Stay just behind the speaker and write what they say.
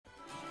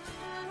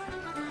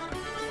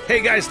Hey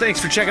guys, thanks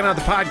for checking out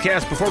the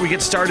podcast. Before we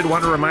get started, I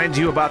want to remind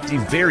you about the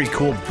very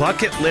cool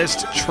bucket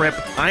list trip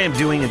I am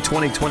doing in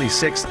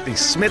 2026, the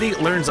Smitty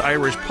Learns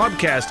Irish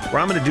podcast,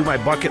 where I'm going to do my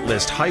bucket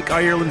list, hike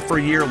Ireland for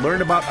a year,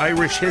 learn about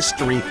Irish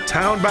history,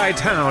 town by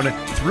town,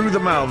 through the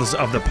mouths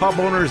of the pub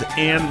owners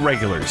and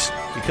regulars.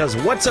 Because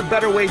what's a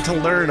better way to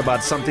learn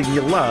about something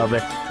you love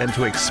than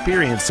to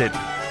experience it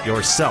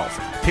yourself?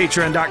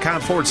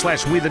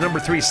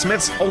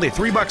 Patreon.com/we3Smiths, only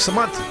 $3 a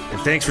month,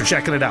 and thanks for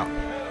checking it out.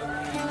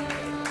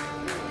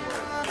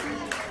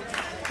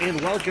 And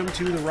welcome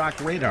to the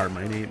Rock Radar.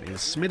 My name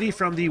is Smitty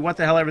from the What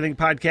the Hell Everything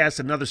podcast,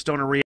 another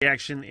stoner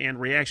reaction, and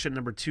reaction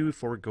number 2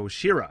 for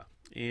Gojira.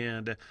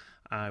 And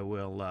I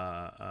will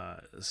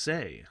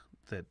say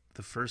that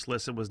the first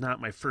listen was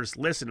not my first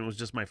listen, it was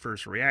just my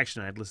first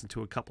reaction. I had listened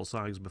to a couple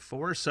songs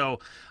before, so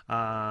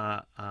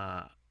I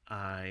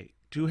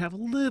do have a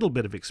little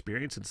bit of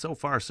experience, and so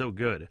far so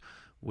good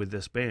with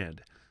this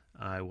band.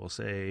 I will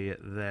say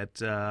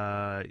that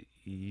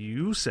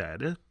you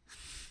said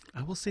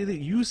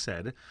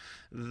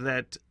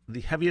that the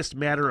heaviest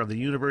matter of the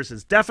universe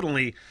is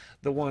definitely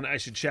the one I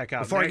should check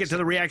out. Before I get to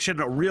the reaction,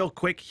 a real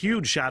quick,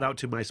 huge shout out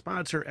to my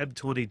sponsor,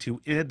 M22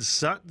 in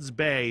Suttons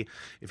Bay.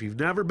 If you've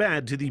never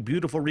been to the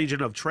beautiful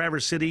region of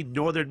Traverse City,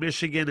 northern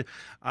Michigan,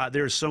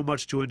 there's so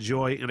much to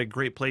enjoy and a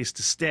great place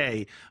to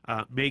stay.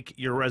 Make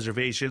your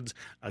reservations.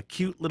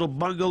 Cute little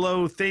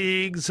bungalow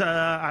things.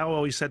 I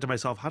always said to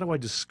myself, how do I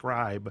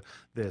describe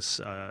this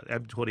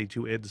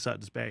M22 in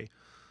Suttons Bay?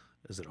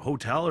 Is it a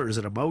hotel or is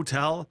it a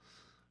motel?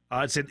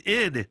 It's an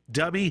inn,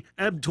 dummy.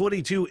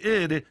 M22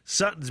 Inn,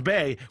 Suttons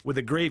Bay, with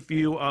a great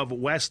view of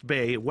West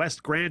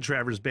Grand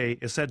Traverse Bay,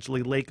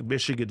 essentially Lake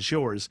Michigan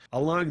shores,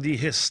 along the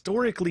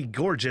historically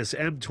gorgeous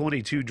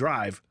M22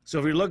 Drive. So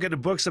if you're looking to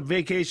book some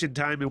vacation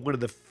time in one of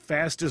the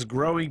fastest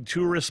growing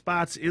tourist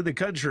spots in the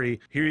country,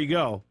 here you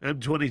go.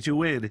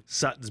 M22 Inn,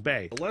 Suttons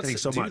Bay.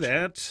 Thanks so much. Let's do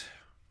that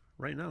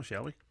right now,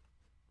 shall we?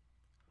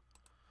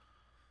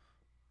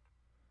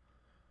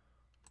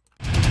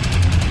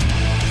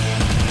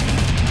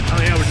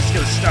 Oh yeah, we're just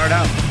going to start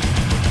out.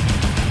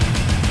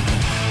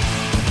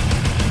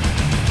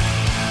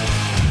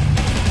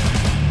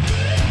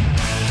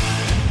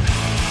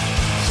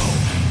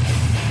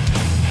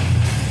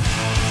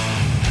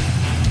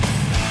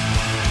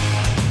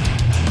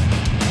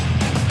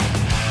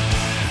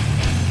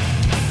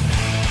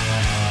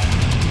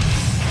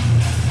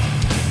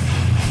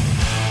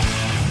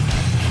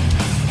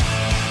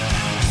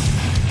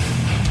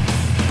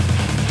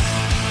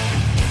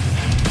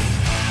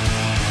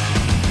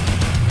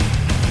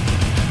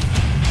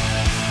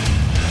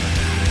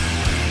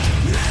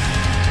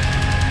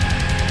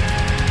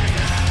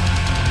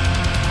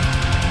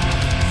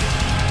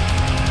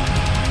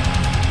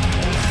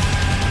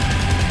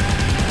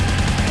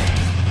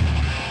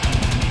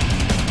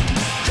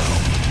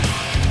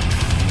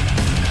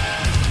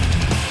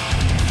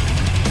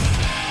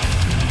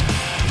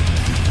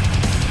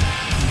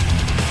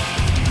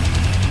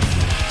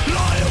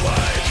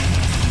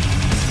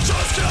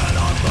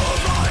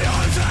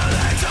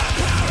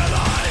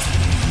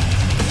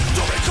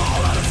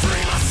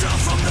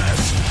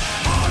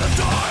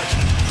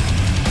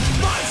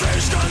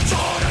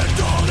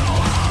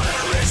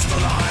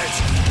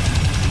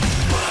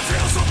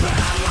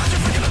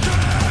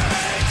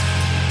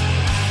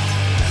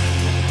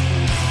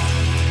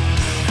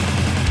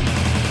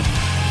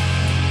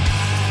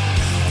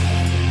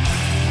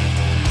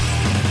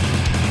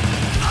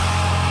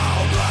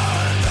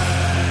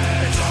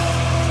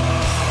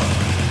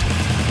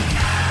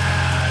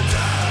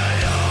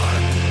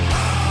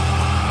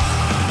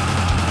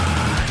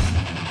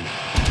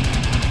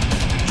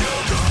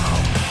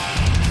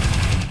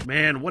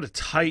 Man, what a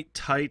tight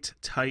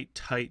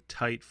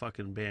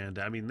fucking band.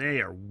 I mean, they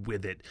are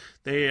with it.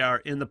 They are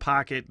in the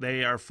pocket.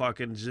 They are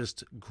fucking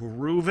just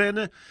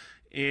grooving,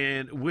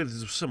 and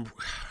with some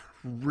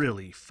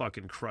really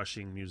fucking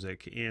crushing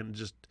music and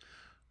just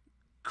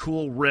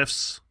cool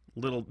riffs,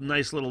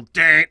 nice little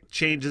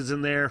changes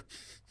in there.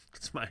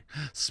 It's my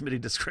Smitty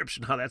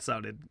description, how that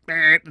sounded.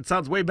 It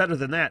sounds way better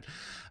than that.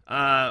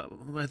 I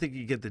think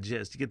you get the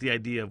gist. You get the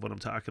idea of what I'm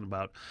talking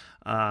about.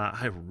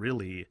 I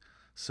really...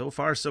 So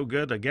far, so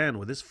good, again,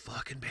 with this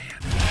fucking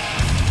band.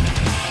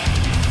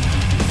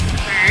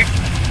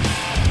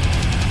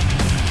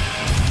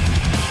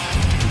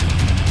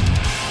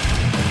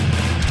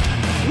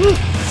 Woo.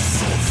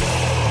 So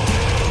far.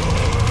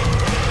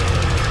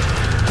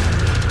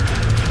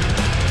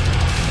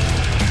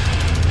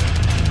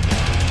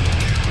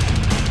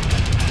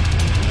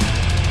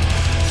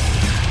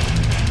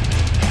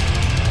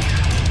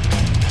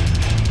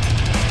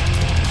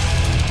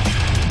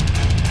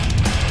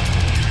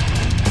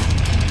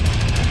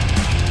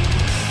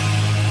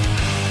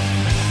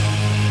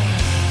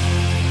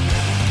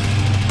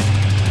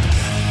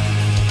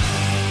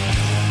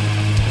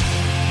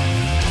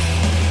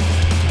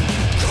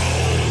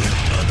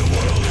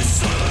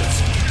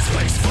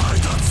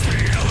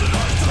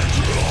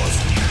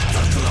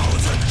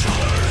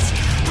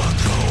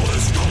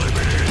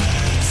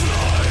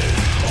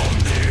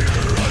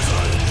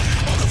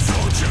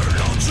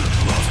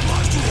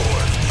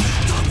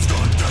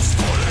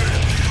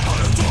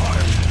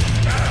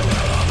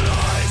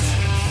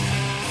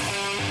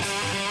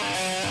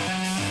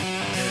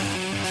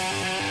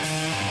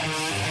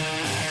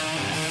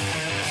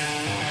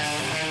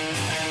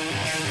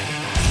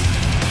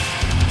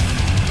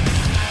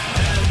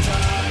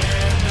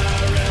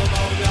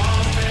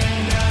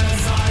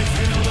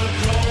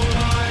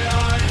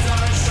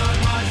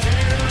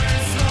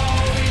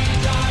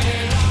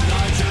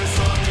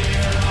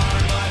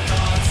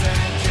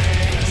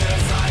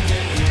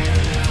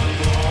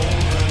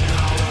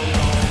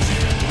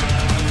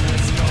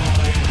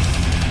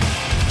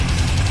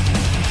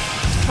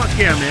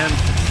 yeah,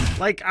 man.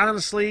 Like,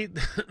 honestly,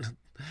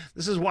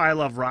 this is why I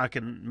love rock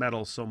and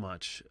metal so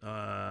much,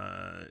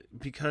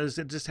 because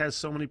it just has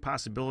so many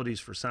possibilities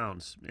for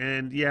sounds.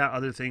 And yeah,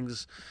 other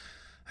things.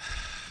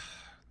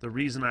 The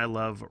reason I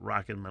love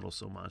rock and metal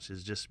so much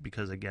is just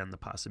because, again, the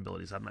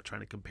possibilities. I'm not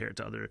trying to compare it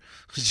to other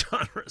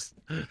genres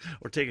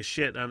or take a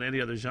shit on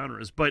any other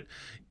genres, but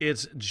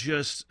it's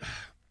just,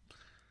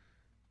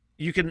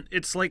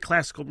 it's like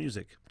classical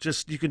music.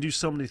 Just, you can do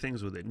so many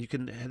things with it.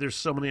 And there's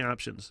so many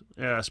options,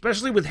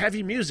 especially with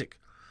heavy music.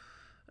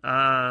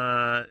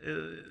 Like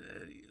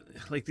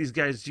these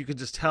guys, you can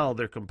just tell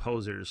they're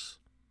composers.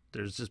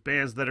 There's just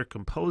bands that are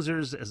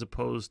composers as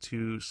opposed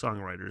to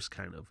songwriters,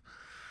 kind of.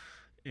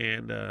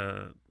 And,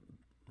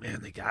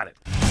 man, they got it.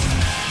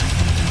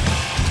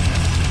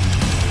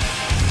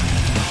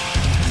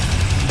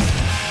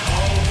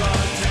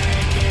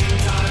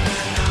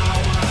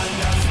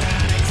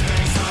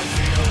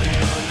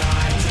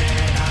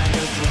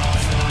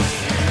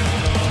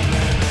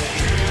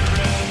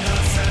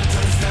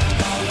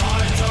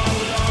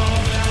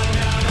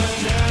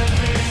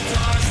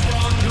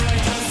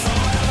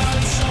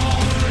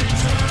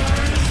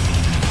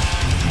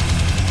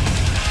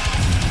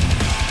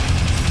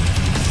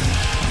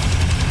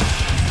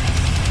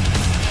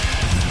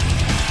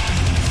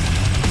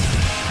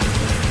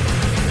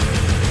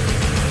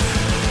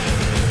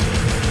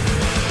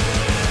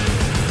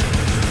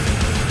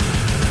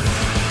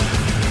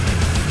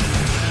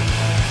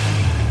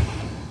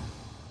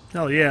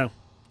 Hell yeah.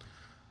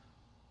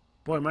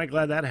 Boy, am I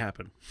glad that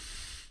happened.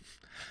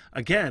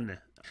 Again,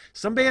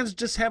 some bands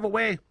just have a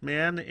way,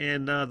 man,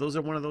 and those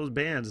are one of those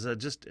bands.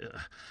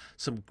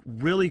 Some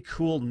really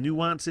cool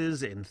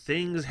nuances and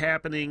things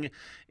happening,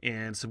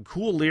 and some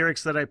cool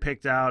lyrics that I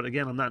picked out.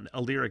 Again, I'm not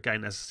a lyric guy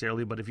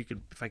necessarily, but if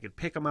I could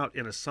pick them out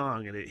in a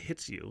song and it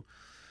hits you,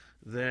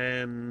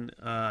 then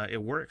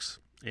it works,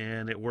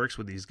 and it works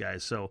with these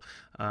guys. So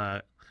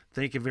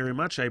thank you very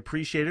much. I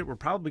appreciate it. We're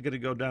probably going to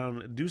go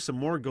down and do some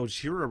more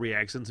Gojira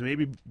reactions,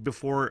 maybe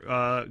before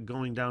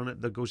going down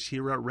the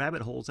Gojira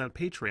rabbit holes on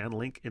Patreon.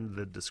 Link in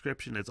the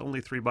description. It's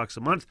only $3 a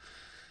month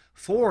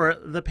for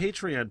the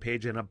Patreon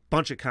page, and a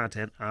bunch of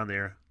content on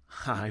there,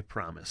 I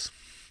promise.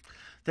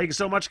 Thank you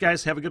so much,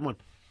 guys. Have a good one.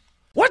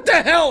 What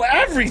the hell?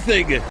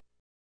 Everything!